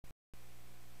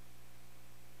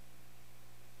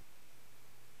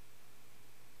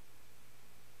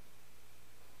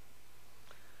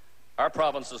Our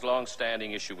province's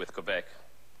long-standing issue with Quebec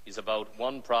is about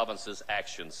one province's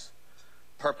actions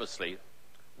purposely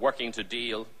working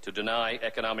to deny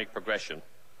economic progression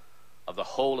of the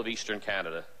whole of Eastern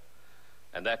Canada,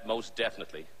 and that most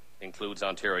definitely includes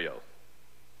Ontario.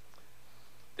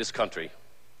 This country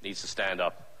needs to stand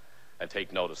up and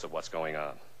take notice of what's going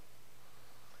on.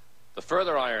 The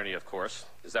further irony, of course,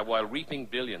 is that while reaping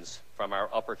billions from our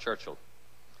Upper Churchill,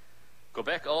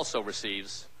 Quebec also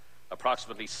receives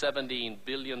approximately $17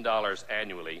 billion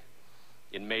annually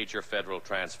in major federal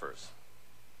transfers.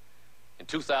 In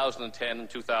 2010 and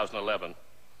 2011,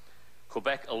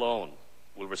 Quebec alone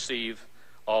will receive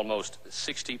almost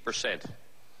 60%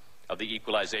 of the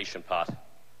equalization pot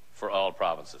for all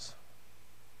provinces.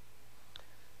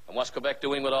 And what's Quebec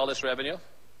doing with all this revenue?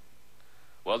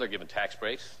 Well, they're giving tax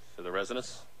breaks to the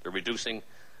residents. They're reducing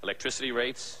electricity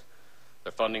rates.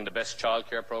 They're funding the best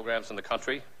childcare programs in the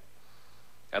country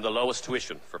and the lowest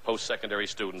tuition for post-secondary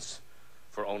students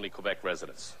for only Quebec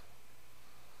residents.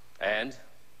 And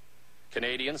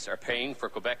Canadians are paying for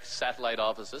Quebec satellite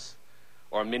offices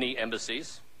or mini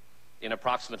embassies in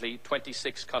approximately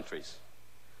 26 countries,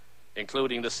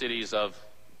 including the cities of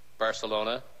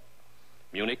Barcelona,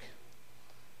 Munich,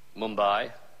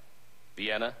 Mumbai,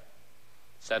 Vienna,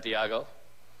 Santiago,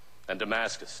 and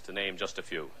Damascus, to name just a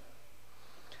few.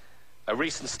 A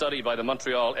recent study by the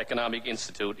Montreal Economic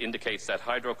Institute indicates that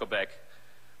Hydro-Quebec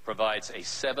provides a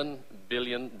 $7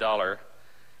 billion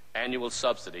annual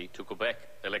subsidy to Quebec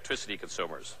electricity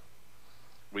consumers,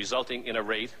 resulting in a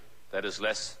rate that is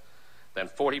less than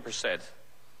 40%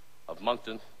 of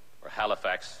Moncton or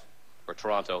Halifax or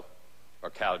Toronto or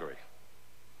Calgary.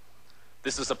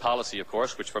 This is a policy, of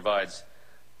course, which provides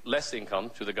less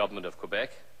income to the government of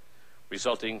Quebec,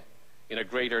 resulting in a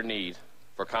greater need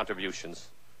for contributions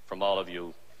from all of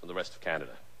you from the rest of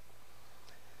Canada.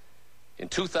 In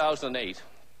 2008,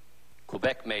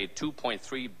 Quebec made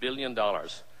 $2.3 billion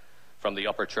from the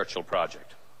Upper Churchill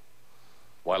project,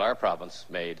 while our province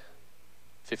made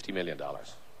 $50 million.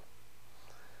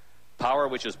 Power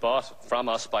which is bought from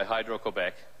us by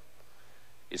Hydro-Quebec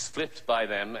is flipped by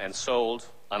them and sold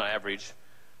on average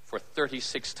for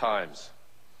 36 times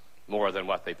more than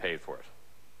what they paid for it.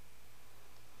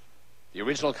 The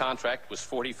original contract was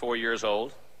 44 years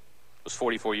old,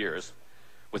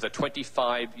 with a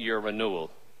 25-year renewal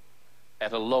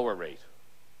at a lower rate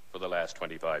for the last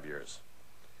 25 years.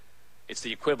 It's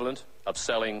the equivalent of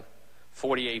selling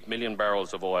 48 million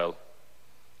barrels of oil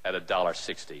at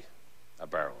 $1.60 a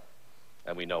barrel,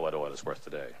 and we know what oil is worth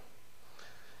today.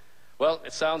 Well,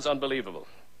 it sounds unbelievable,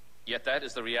 yet that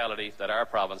is the reality that our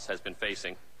province has been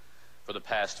facing for the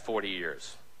past 40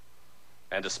 years.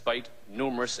 And despite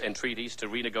numerous entreaties to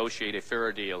renegotiate a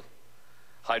fairer deal,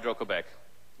 Hydro-Quebec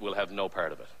will have no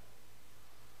part of it.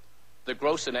 The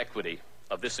gross inequity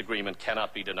of this agreement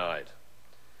cannot be denied.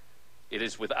 It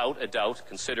is without a doubt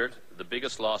considered the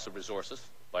biggest loss of resources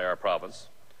by our province,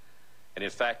 and in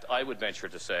fact, I would venture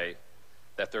to say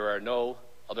that there are no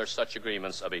other such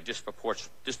agreements of a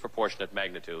disproportionate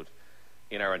magnitude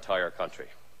in our entire country.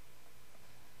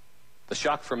 The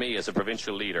shock for me as a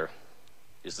provincial leader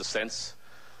is the sense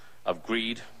of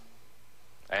greed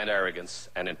and arrogance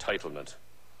and entitlement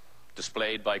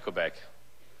displayed by Quebec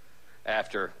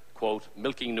after, quote,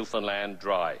 milking Newfoundland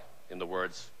dry, in the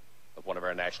words of one of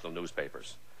our national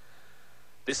newspapers.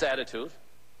 This attitude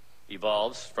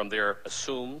evolves from their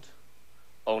assumed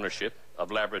ownership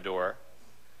of Labrador,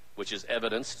 which is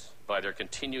evidenced by their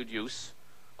continued use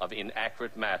of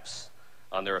inaccurate maps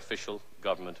on their official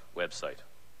government website.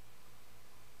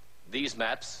 These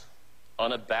maps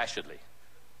unabashedly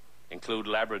include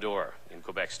Labrador in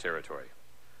Quebec's territory,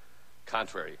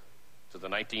 contrary to the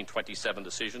 1927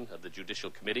 decision of the Judicial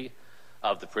Committee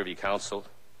of the Privy Council,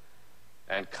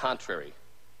 and contrary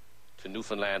to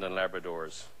Newfoundland and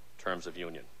Labrador's terms of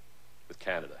union with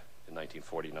Canada in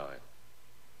 1949.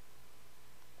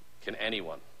 Can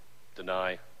anyone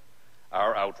deny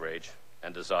our outrage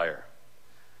and desire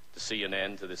to see an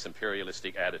end to this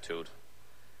imperialistic attitude,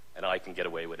 and I can get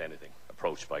away with anything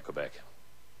approached by Quebec?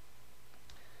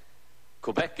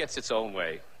 Quebec gets its own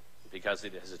way because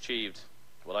it has achieved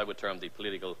what I would term the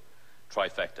political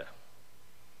trifecta.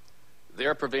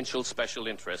 Their provincial special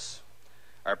interests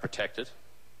are protected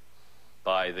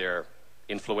by their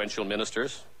influential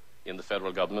ministers in the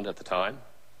federal government at the time,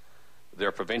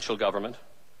 their provincial government,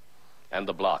 and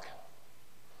the Bloc,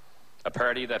 a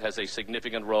party that has a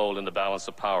significant role in the balance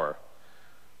of power,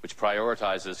 which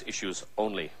prioritizes issues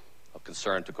only of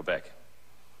concern to Quebec.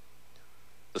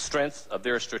 The strength of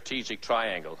their strategic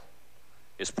triangle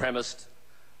is premised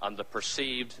on the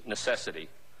perceived necessity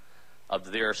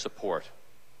of their support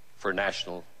for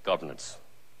national governance.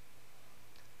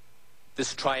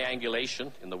 This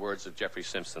triangulation, in the words of Jeffrey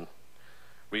Simpson,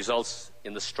 results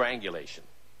in the strangulation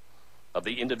of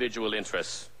the individual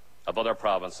interests of other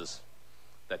provinces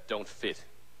that don't fit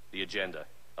the agenda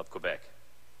of Quebec.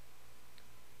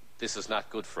 This is not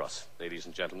good for us, ladies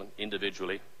and gentlemen,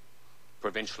 individually,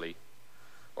 provincially,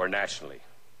 or nationally.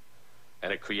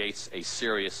 And it creates a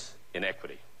serious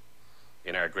inequity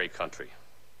in our great country.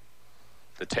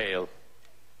 The tail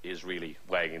is really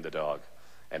wagging the dog,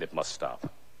 and it must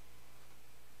stop.